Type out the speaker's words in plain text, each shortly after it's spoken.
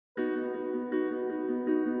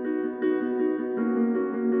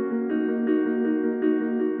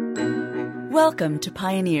Welcome to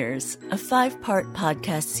Pioneers, a 5-part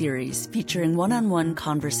podcast series featuring one-on-one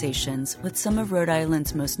conversations with some of Rhode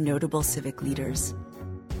Island's most notable civic leaders.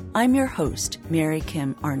 I'm your host, Mary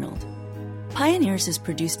Kim Arnold. Pioneers is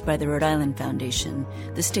produced by the Rhode Island Foundation,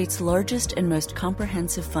 the state's largest and most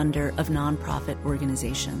comprehensive funder of nonprofit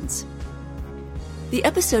organizations. The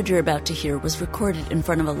episode you're about to hear was recorded in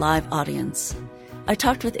front of a live audience. I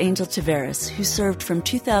talked with Angel Taveras, who served from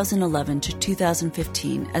 2011 to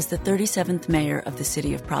 2015 as the 37th mayor of the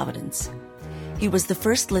city of Providence. He was the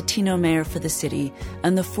first Latino mayor for the city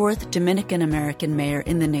and the 4th Dominican-American mayor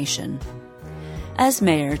in the nation. As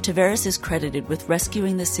mayor, Taveras is credited with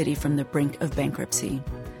rescuing the city from the brink of bankruptcy.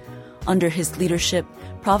 Under his leadership,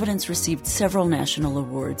 Providence received several national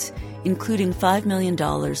awards, including $5 million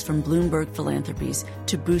from Bloomberg Philanthropies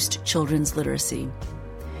to boost children's literacy.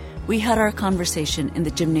 We had our conversation in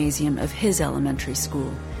the gymnasium of his elementary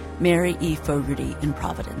school, Mary E. Fogarty in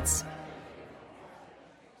Providence.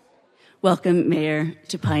 Welcome, Mayor,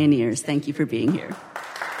 to Pioneers. Thank you for being here.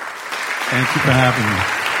 Thank you for having me.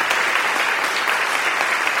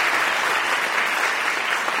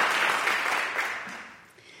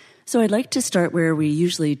 So I'd like to start where we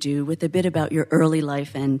usually do, with a bit about your early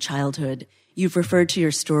life and childhood. You've referred to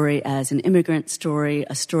your story as an immigrant story,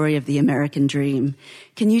 a story of the American dream.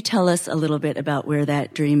 Can you tell us a little bit about where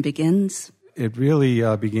that dream begins? It really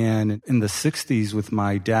began in the 60s with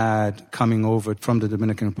my dad coming over from the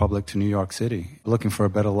Dominican Republic to New York City, looking for a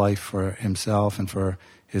better life for himself and for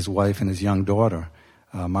his wife and his young daughter.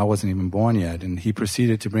 I wasn't even born yet, and he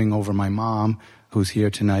proceeded to bring over my mom, who's here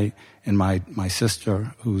tonight, and my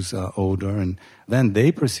sister, who's older, and then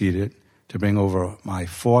they proceeded to bring over my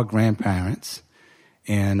 4 grandparents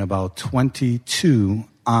and about 22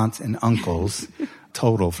 aunts and uncles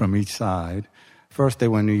total from each side. First they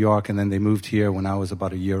were in New York, and then they moved here when I was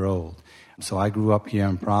about a year old. So I grew up here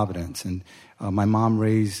in Providence, and my mom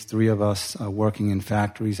raised 3 of us working in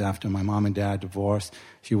factories after my mom and dad divorced.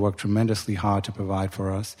 She worked tremendously hard to provide for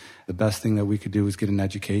us. The best thing that we could do was get an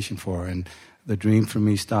education for her, and the dream for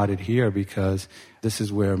me started here because this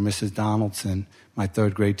is where Mrs. Donaldson, my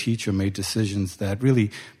 3rd grade teacher, made decisions that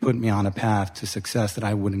really put me on a path to success that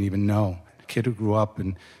I wouldn't even know. A kid who grew up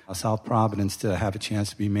in South Providence to have a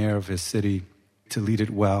chance to be mayor of his city, to lead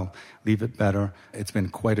it well, leave it better. It's been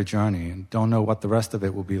quite a journey, and don't know what the rest of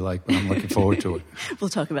it will be like, but I'm looking forward to it. We'll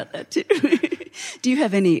talk about that too. Do you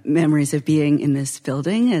have any memories of being in this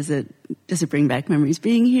building? Does it bring back memories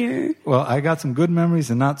being here? Well, I got some good memories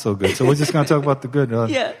and not so good, so we're just going to talk about the good.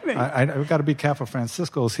 Yeah, right. I've got to be careful.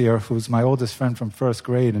 Francisco's here, who's my oldest friend from 1st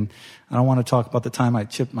grade, and I don't want to talk about the time I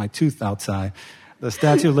chipped my tooth outside. The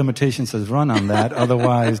statute of limitations has run on that.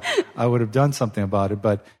 Otherwise, I would have done something about it,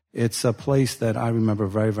 but it's a place that I remember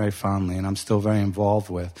very, very fondly, and I'm still very involved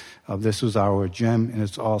with. This was our gym, and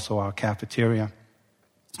it's also our cafeteria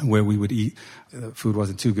where we would eat. Food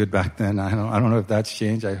wasn't too good back then. I don't know if that's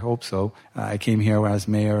changed. I hope so. I came here as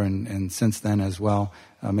mayor, and since then as well,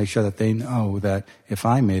 make sure that they know that if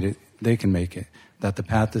I made it, they can make it. That the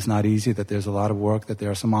path is not easy, that there's a lot of work, that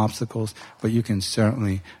there are some obstacles, but you can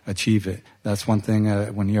certainly achieve it. That's one thing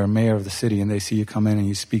when you're a mayor of the city and they see you come in and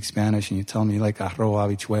you speak Spanish and you tell me like arroz,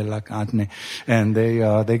 habichuela, carne, and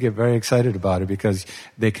they get very excited about it because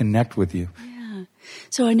they connect with you. Yeah.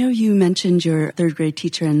 So I know you mentioned your 3rd grade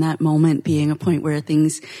teacher and that moment being a point where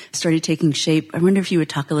things started taking shape. I wonder if you would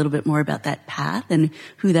talk a little bit more about that path and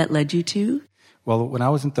who that led you to. Well, when I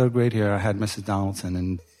was in 3rd grade here, I had Mrs. Donaldson,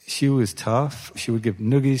 and she was tough. She would give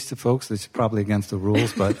noogies to folks. That's probably against the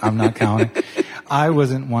rules, but I'm not counting. I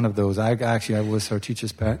wasn't one of those. I was her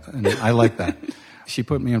teacher's pet, and I like that. She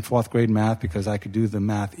put me in 4th grade math because I could do the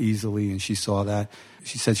math easily, and she saw that.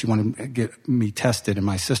 She said she wanted to get me tested, and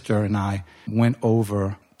my sister and I went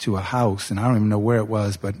over to a house, and I don't even know where it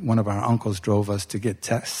was, but one of our uncles drove us to get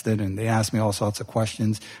tested, and they asked me all sorts of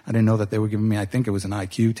questions. I didn't know that they were giving me, I think it was an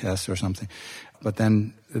IQ test or something. But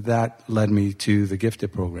then that led me to the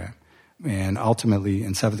gifted program. And ultimately,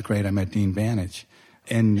 in 7th grade, I met Dean Vantage.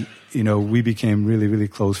 And, we became really, really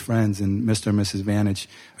close friends. And Mr. and Mrs. Vantage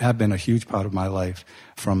have been a huge part of my life,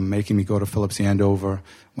 from making me go to Phillips Andover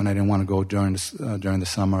when I didn't want to go during the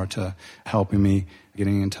summer, to helping me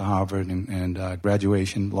getting into Harvard and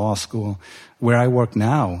graduation, law school. Where I work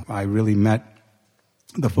now, I really met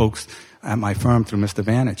the folks at my firm through Mr.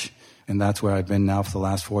 Vantage. And that's where I've been now for the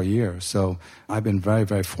last 4 years. So I've been very,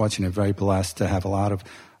 very fortunate, very blessed to have a lot of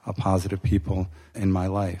positive people in my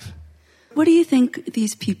life. What do you think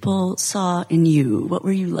these people saw in you? What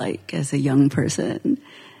were you like as a young person?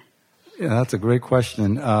 Yeah, that's a great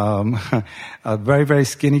question. A very, very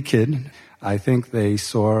skinny kid. I think they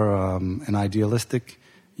saw an idealistic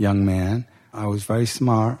young man I was very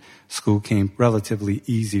smart. School came relatively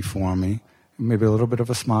easy for me. Maybe a little bit of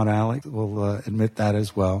a smart aleck, we'll admit that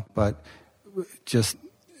as well. But just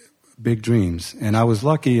big dreams. And I was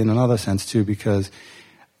lucky in another sense, too, because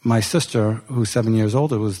my sister, who's 7 years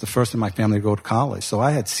older, was the first in my family to go to college. So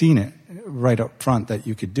I had seen it right up front that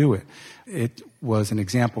you could do it. It was an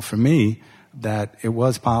example for me that it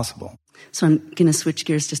was possible. So I'm going to switch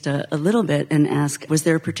gears just a little bit and ask, was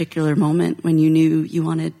there a particular moment when you knew you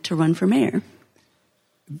wanted to run for mayor?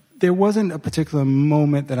 There wasn't a particular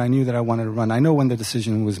moment that I knew that I wanted to run. I know when the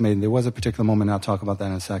decision was made. There was a particular moment, and I'll talk about that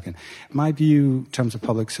in a second. My view in terms of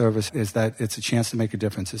public service is that it's a chance to make a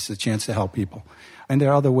difference. It's a chance to help people. And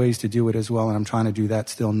there are other ways to do it as well, and I'm trying to do that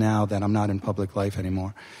still now that I'm not in public life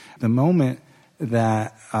anymore. The moment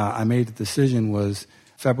that I made the decision was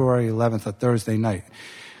February 11th, a Thursday night.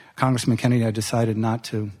 Congressman Kennedy had decided not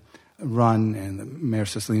to run, and Mayor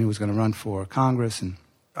Cicilline was going to run for Congress, and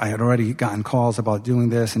I had already gotten calls about doing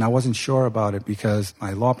this, and I wasn't sure about it because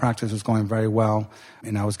my law practice was going very well,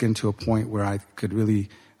 and I was getting to a point where I could really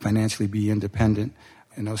financially be independent.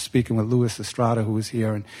 And I was speaking with Louis Estrada, who was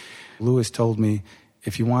here, and Louis told me,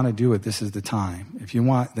 if you want to do it, this is the time. If you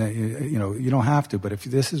want, you don't have to, but if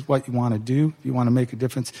this is what you want to do, if you want to make a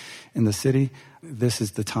difference in the city, this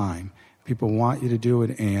is the time. People want you to do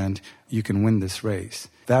it, and you can win this race.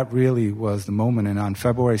 That really was the moment, and on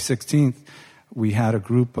February 16th, we had a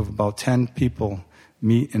group of about 10 people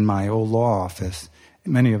meet in my old law office.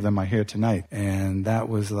 Many of them are here tonight. And that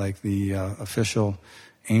was like the official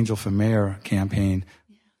Angel for Mayor campaign.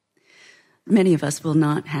 Many of us will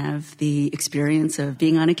not have the experience of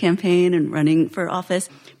being on a campaign and running for office.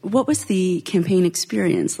 What was the campaign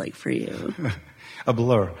experience like for you? A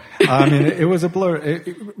blur. I mean, it was a blur.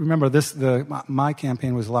 Remember, my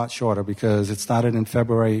campaign was a lot shorter because it started in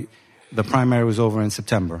February. The primary was over in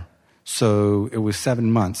September. So it was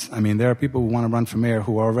 7 months. I mean, there are people who want to run for mayor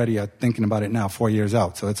who already are thinking about it now, 4 years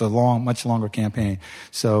out. So it's a much longer campaign.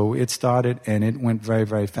 So it started and it went very,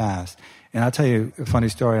 very fast. And I'll tell you a funny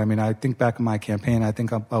story. I mean, I think back on my campaign, I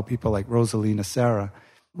think about people like Rosalina Serra.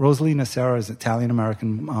 Rosalina Serra is an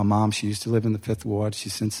Italian-American mom. She used to live in the 5th Ward.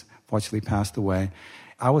 She's since fortunately passed away.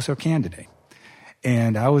 I was her candidate.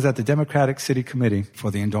 And I was at the Democratic City Committee for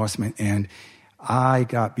the endorsement, and I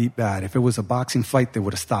got beat bad. If it was a boxing fight, they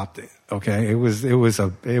would have stopped it. Okay, it was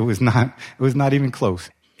not even close.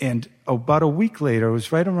 And about a week later, it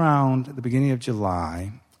was right around the beginning of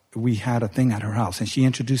July, we had a thing at her house, and she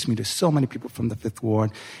introduced me to so many people from the 5th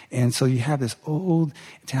Ward. And so you have this old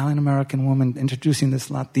Italian-American woman introducing this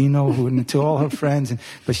Latino to all her friends.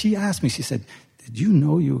 But she asked me, she said, "Did you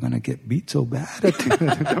know you were going to get beat so bad?"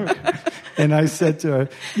 And I said to her,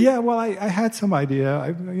 "Yeah, well, I had some idea,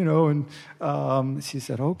 and she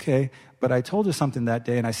said, "Okay." But I told her something that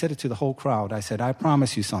day, and I said it to the whole crowd. I said, "I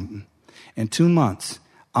promise you something. In 2 months,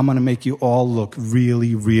 I'm going to make you all look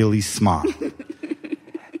really, really smart."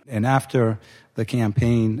 And after the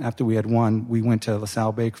campaign, after we had won, we went to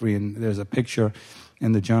LaSalle Bakery, and there's a picture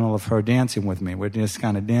in the journal of her dancing with me. We're just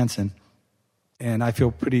kind of dancing. And I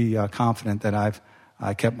feel pretty confident that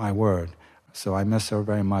I kept my word. So I miss her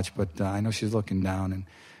very much, but I know she's looking down, and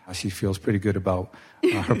she feels pretty good about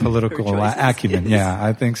her political her acumen. Yes. Yeah,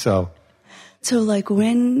 I think so. So, like,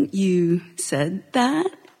 when you said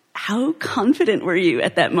that, how confident were you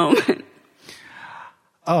at that moment?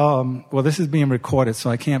 Well, this is being recorded, so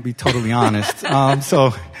I can't be totally honest.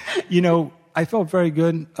 I felt very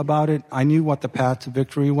good about it. I knew what the path to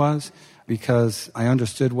victory was because I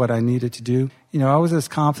understood what I needed to do. I was as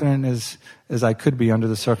confident as I could be under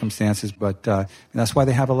the circumstances, but that's why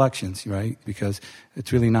they have elections, right? Because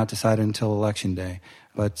it's really not decided until Election Day.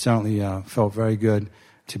 But certainly felt very good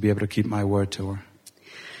to be able to keep my word to her.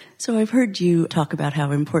 So I've heard you talk about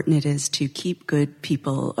how important it is to keep good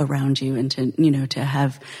people around you and to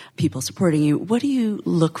have people supporting you. What do you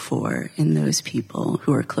look for in those people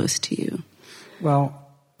who are close to you? Well,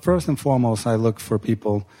 first and foremost, I look for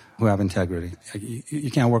people who have integrity.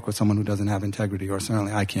 You can't work with someone who doesn't have integrity, or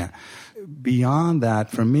certainly I can't. Beyond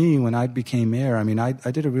that, for me, when I became mayor, I mean, I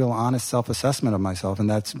did a real honest self-assessment of myself, and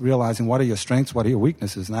that's realizing what are your strengths, what are your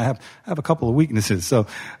weaknesses, and I have a couple of weaknesses. So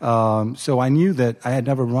I knew that I had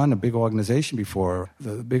never run a big organization before.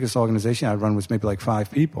 The biggest organization I'd run was maybe like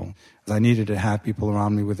 5 people. I needed to have people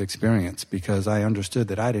around me with experience because I understood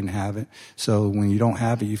that I didn't have it. So when you don't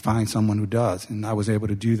have it, you find someone who does, and I was able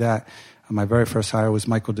to do that. My very first hire was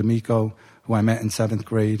Michael D'Amico, who I met in 7th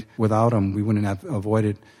grade. Without him, we wouldn't have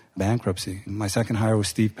avoided bankruptcy. My second hire was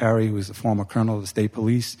Steve Perry, who was the former colonel of the state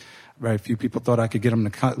police. Very few people thought I could get him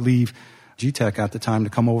to leave GTEC at the time to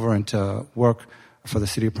come over and to work for the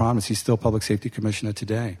city of Providence. He's still public safety commissioner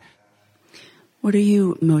today. What are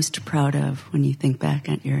you most proud of when you think back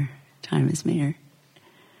at your time as mayor?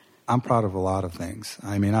 I'm proud of a lot of things.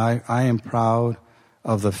 I mean, I am proud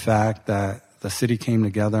of the fact that the city came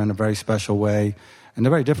together in a very special way, in a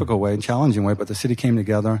very difficult way, and challenging way, but the city came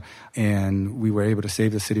together and we were able to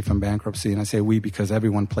save the city from bankruptcy. And I say we because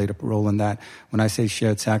everyone played a role in that. When I say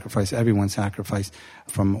shared sacrifice, everyone sacrificed,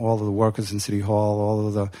 from all of the workers in City Hall, all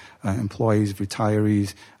of the employees,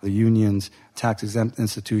 retirees, the unions, tax-exempt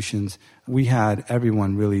institutions. We had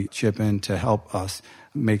everyone really chip in to help us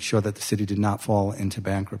make sure that the city did not fall into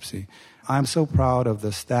bankruptcy. I'm so proud of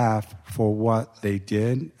the staff for what they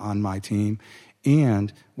did on my team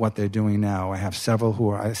and what they're doing now. I have several who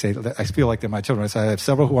are, I feel like they're my children. I have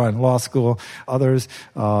several who are in law school. Others,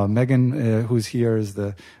 Megan, who's here, is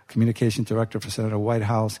the communications director for Senator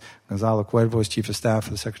Whitehouse. Gonzalo Cuervo is chief of staff for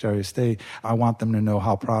the Secretary of State. I want them to know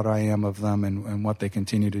how proud I am of them and what they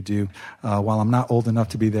continue to do. While I'm not old enough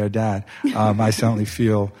to be their dad, I certainly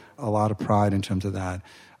feel a lot of pride in terms of that.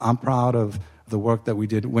 I'm proud of the work that we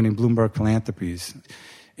did winning Bloomberg Philanthropies.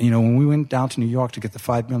 You know, when we went down to New York to get the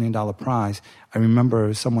 $5 million prize, I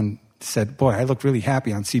remember someone said, boy, I look really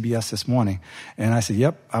happy on CBS this morning. And I said,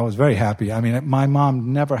 yep, I was very happy. I mean, my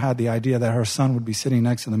mom never had the idea that her son would be sitting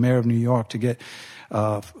next to the mayor of New York to get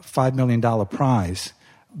a $5 million prize,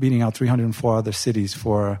 beating out 304 other cities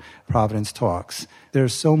for Providence Talks.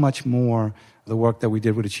 There's so much more, the work that we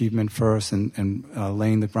did with Achievement First and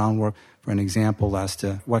laying the groundwork for an example as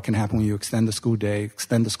to what can happen when you extend the school day,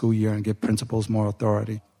 extend the school year, and give principals more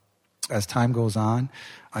authority. As time goes on,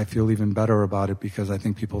 I feel even better about it because I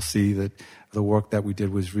think people see that the work that we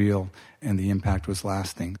did was real and the impact was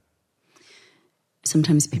lasting.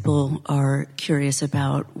 Sometimes people are curious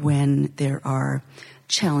about when there are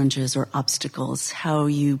challenges or obstacles, how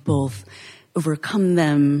you both overcome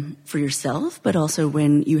them for yourself, but also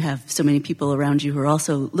when you have so many people around you who are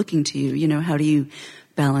also looking to you. You know, how do you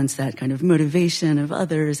balance that kind of motivation of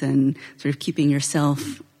others and sort of keeping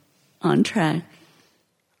yourself on track?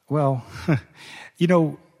 Well, you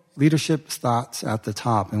know, leadership starts at the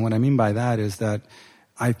top. And what I mean by that is that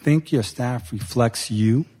I think your staff reflects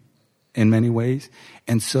you in many ways.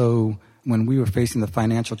 And so when we were facing the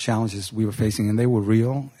financial challenges we were facing, and they were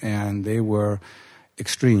real and they were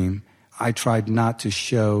extreme, I tried not to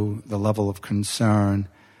show the level of concern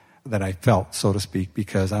that I felt, so to speak,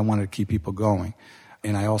 because I wanted to keep people going.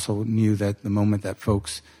 And I also knew that the moment that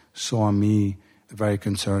folks saw me very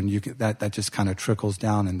concerned, that just kind of trickles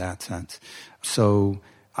down in that sense. So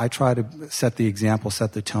I try to set the example,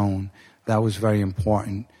 set the tone. That was very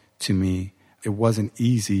important to me. It wasn't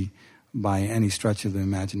easy by any stretch of the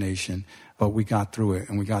imagination, but we got through it,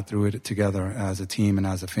 and we got through it together as a team and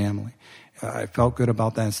as a family. I felt good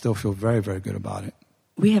about that and still feel very, very good about it.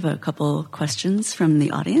 We have a couple questions from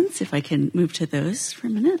the audience, if I can move to those for a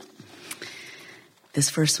minute. This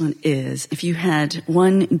first one is, if you had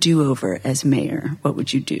one do-over as mayor, what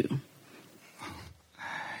would you do?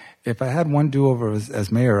 If I had one do-over as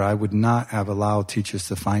mayor, I would not have allowed teachers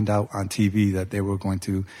to find out on TV that they were going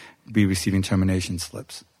to be receiving termination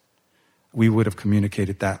slips. We would have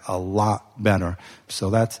communicated that a lot better. So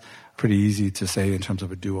that's pretty easy to say in terms of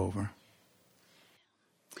a do-over.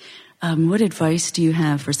 What advice do you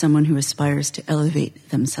have for someone who aspires to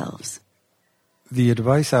elevate themselves? The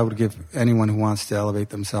advice I would give anyone who wants to elevate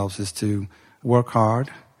themselves is to work hard,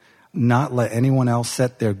 not let anyone else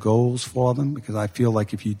set their goals for them, because I feel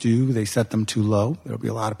like if you do, they set them too low. There'll be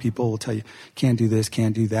a lot of people who will tell you, can't do this,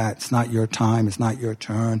 can't do that. It's not your time. It's not your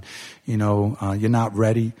turn. You know, you're not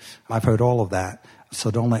ready. I've heard all of that.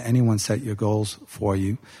 So don't let anyone set your goals for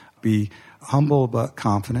you. Be humble but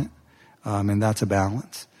confident, and that's a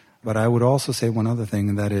balance. But I would also say one other thing,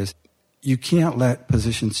 and that is, you can't let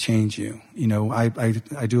positions change you. You know, I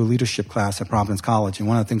do a leadership class at Providence College, and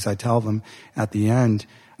one of the things I tell them at the end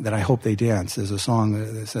that I hope they dance. There's a song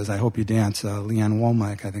that says, I hope you dance, Leanne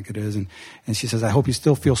Womack, I think it is, and she says, I hope you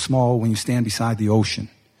still feel small when you stand beside the ocean.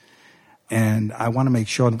 And I want to make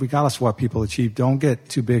sure that regardless of what people achieve, don't get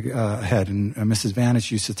too big ahead. And Mrs.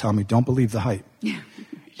 Vanish used to tell me, don't believe the hype. Yeah.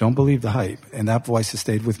 Don't believe the hype. And that voice has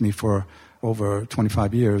stayed with me for over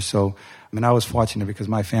 25 years. So, I mean, I was fortunate because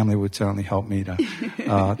my family would certainly help me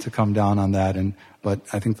to come down on that. But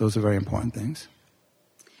I think those are very important things.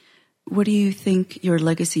 What do you think your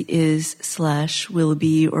legacy is / will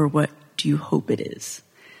be, or what do you hope it is?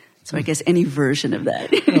 So I guess any version of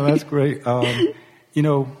that. Oh, that's great. You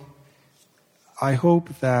know, I hope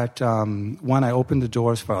that, one, I open the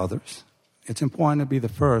doors for others. It's important to be the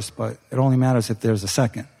first, but it only matters if there's a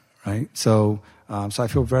second, right? So I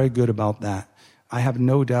feel very good about that. I have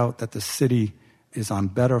no doubt that the city is on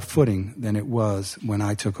better footing than it was when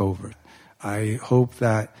I took over. I hope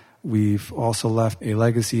that We've also left a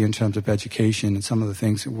legacy in terms of education and some of the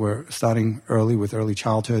things that we're starting early with early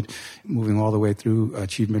childhood, moving all the way through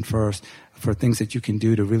Achievement First, for things that you can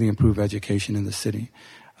do to really improve education in the city.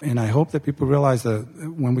 And I hope that people realize that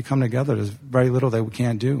when we come together, there's very little that we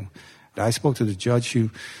can't do. I spoke to the judge who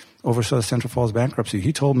oversaw Central Falls bankruptcy.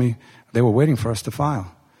 He told me they were waiting for us to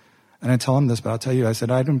file. I didn't tell him this, but I'll tell you, I said,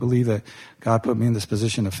 I didn't believe that God put me in this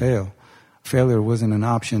position to fail. Failure wasn't an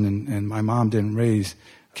option, and my mom didn't raise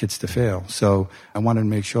kids to fail. So I wanted to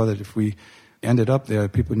make sure that if we ended up there,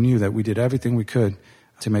 people knew that we did everything we could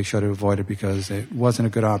to make sure to avoid it, because it wasn't a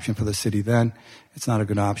good option for the city then. It's not a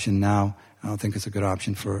good option now. I don't think it's a good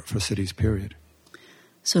option for cities, period.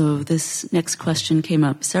 So this next question came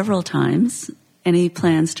up several times. Any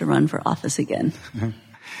plans to run for office again?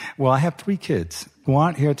 Well, I have 3 kids who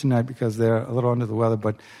aren't here tonight because they're a little under the weather,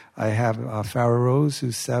 but I have Farrah Rose,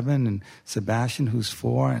 who's 7, and Sebastian, who's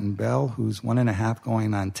 4, and Belle, who's 1.5,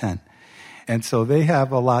 going on 10. And so they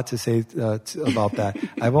have a lot to say about that.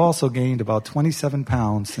 I've also gained about 27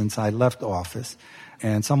 pounds since I left office.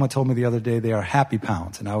 And someone told me the other day they are happy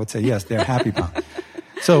pounds. And I would say, yes, they're happy pounds.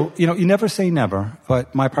 So, you never say never,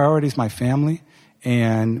 but my priority is my family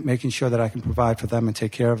and making sure that I can provide for them and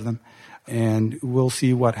take care of them. And we'll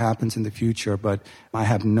see what happens in the future, but I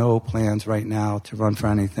have no plans right now to run for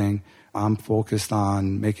anything. I'm focused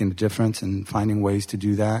on making a difference and finding ways to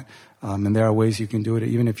do that. And there are ways you can do it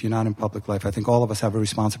even if you're not in public life. I think all of us have a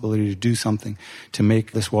responsibility to do something to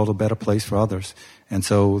make this world a better place for others. And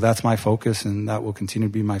so that's my focus, and that will continue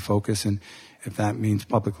to be my focus. And if that means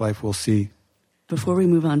public life, we'll see. Before we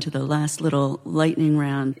move on to the last little lightning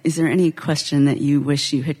round, is there any question that you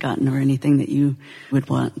wish you had gotten or anything that you would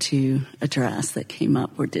want to address that came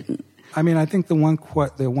up or didn't? I mean, I think the one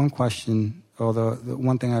question, or the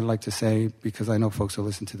one thing I'd like to say, because I know folks will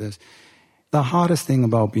listen to this, the hardest thing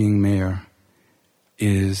about being mayor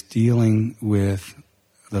is dealing with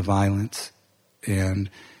the violence and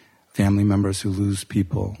family members who lose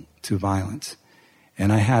people to violence.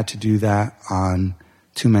 And I had to do that on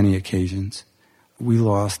too many occasions. We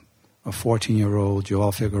lost a 14-year-old,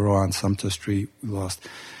 Joel Figueroa, on Sumter Street. We lost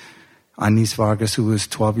Anis Vargas, who was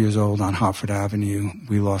 12 years old, on Hartford Avenue.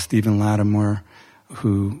 We lost Stephen Latimer,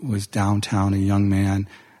 who was downtown, a young man.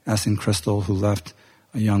 Essen Crystal, who left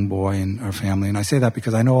a young boy in our family. And I say that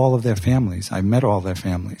because I know all of their families. I met all their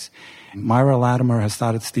families. Myra Latimer has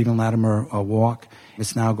started Stephen Latimer Walk.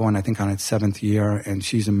 It's now going, I think, on its 7th year, and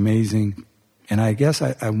she's amazing. And I guess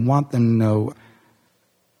I want them to know,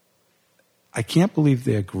 I can't believe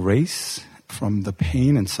their grace from the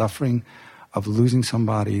pain and suffering of losing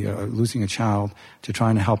somebody, losing a child, to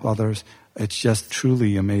trying to help others. It's just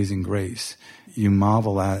truly amazing grace. You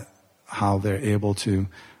marvel at how they're able to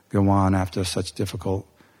go on after such difficult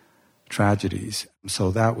tragedies.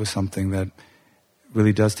 So that was something that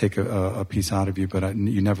really does take a piece out of you, but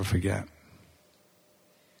you never forget.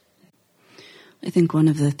 I think one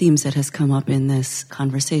of the themes that has come up in this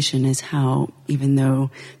conversation is how, even though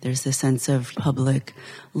there's this sense of public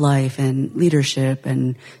life and leadership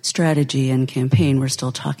and strategy and campaign, we're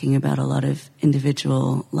still talking about a lot of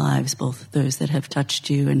individual lives, both those that have touched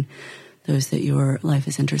you and those that your life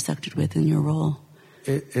has intersected with in your role.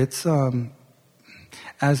 It's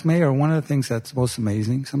as mayor, one of the things that's most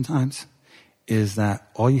amazing sometimes is that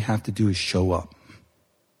all you have to do is show up.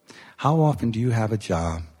 How often do you have a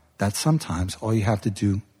job that sometimes all you have to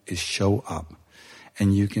do is show up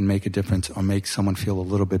and you can make a difference or make someone feel a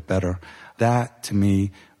little bit better? That, to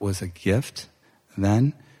me, was a gift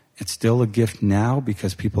then. It's still a gift now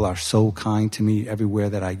because people are so kind to me everywhere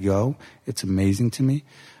that I go. It's amazing to me.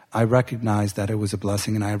 I recognize that it was a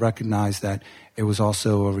blessing, and I recognize that it was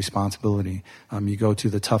also a responsibility. You go to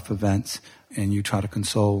the tough events and you try to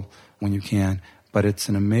console when you can, but it's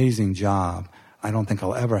an amazing job. I don't think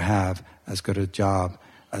I'll ever have as good a job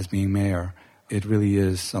as being mayor. It really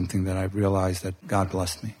is something that I've realized that God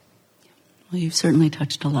blessed me. Well, you've certainly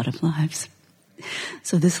touched a lot of lives.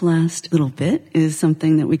 So this last little bit is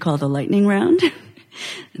something that we call the lightning round.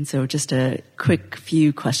 And so just a quick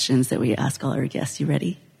few questions that we ask all our guests. You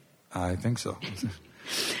ready? I think so.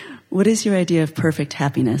 What is your idea of perfect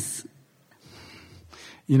happiness?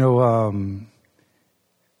 In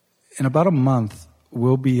about a month,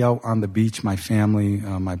 we'll be out on the beach, my family,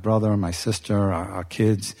 my brother, my sister, our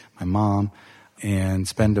kids, my mom, and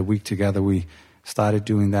spend a week together. We started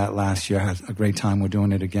doing that last year, had a great time. We're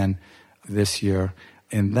doing it again this year.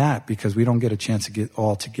 And that, because we don't get a chance to get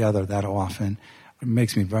all together that often, it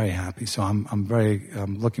makes me very happy. So I'm very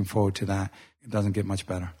looking forward to that. It doesn't get much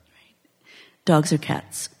better. Dogs or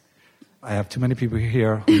cats? I have too many people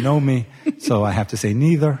here who know me, so I have to say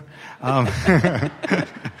neither.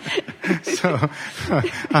 So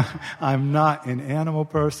I'm not an animal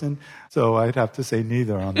person, so I'd have to say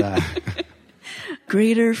neither on that.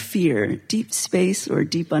 Greater fear, deep space or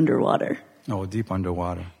deep underwater? Oh, deep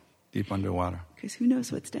underwater. Deep underwater. Because who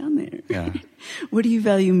knows what's down there? Yeah. What do you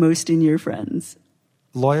value most in your friends?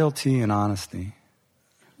 Loyalty and honesty.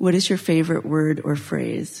 What is your favorite word or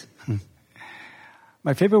phrase?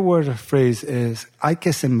 My favorite word or phrase is, hay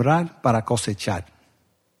que sembrar para cosechar.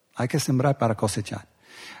 Hay que sembrar para cosechar.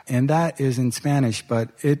 And that is in Spanish, but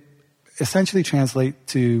it essentially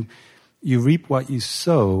translates to, you reap what you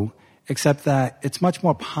sow, except that it's much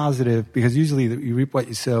more positive, because usually you reap what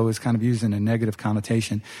you sow is kind of used in a negative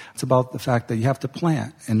connotation. It's about the fact that you have to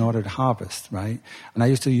plant in order to harvest, right? And I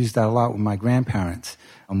used to use that a lot with my grandparents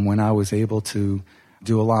when I was able to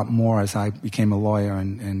do a lot more as I became a lawyer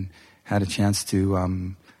and had a chance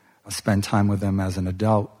to spend time with them as an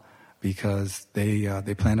adult, because they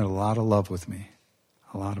planted a lot of love with me,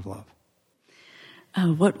 a lot of love.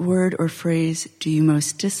 What word or phrase do you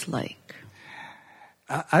most dislike?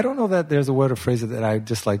 I don't know that there's a word or phrase that I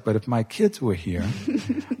dislike, but if my kids were here,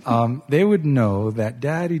 they would know that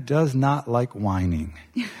Daddy does not like whining.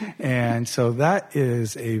 And so that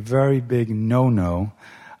is a very big no-no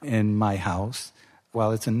in my house.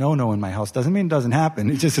 Well, it's a no-no in my house. Doesn't mean it doesn't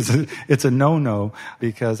happen. It's a no-no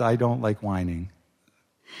because I don't like whining.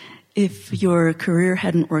 If your career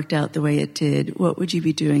hadn't worked out the way it did, what would you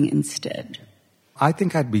be doing instead? I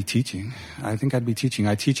think I'd be teaching. I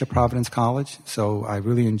teach at Providence College, so I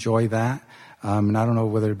really enjoy that. And I don't know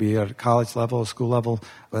whether it be at a college level or school level,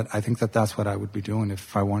 but I think that's what I would be doing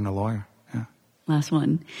if I weren't a lawyer. Yeah. Last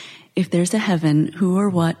one. If there's a heaven, who or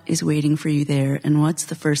what is waiting for you there, and what's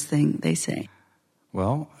the first thing they say?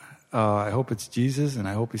 Well, I hope it's Jesus, and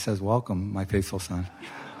I hope he says, "Welcome, my faithful son."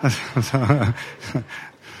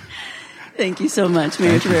 Thank you so much,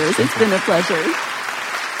 Marriage Rose. It's been a pleasure.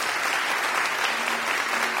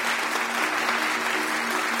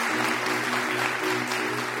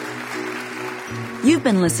 You've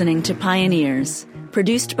been listening to Pioneers,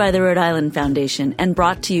 produced by the Rhode Island Foundation and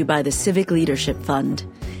brought to you by the Civic Leadership Fund,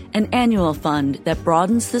 an annual fund that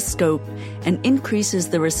broadens the scope and increases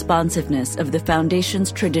the responsiveness of the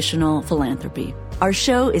Foundation's traditional philanthropy. Our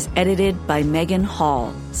show is edited by Megan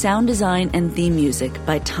Hall, sound design and theme music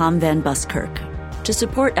by Tom Van Buskirk. To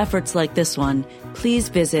support efforts like this one, please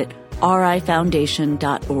visit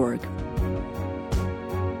rifoundation.org.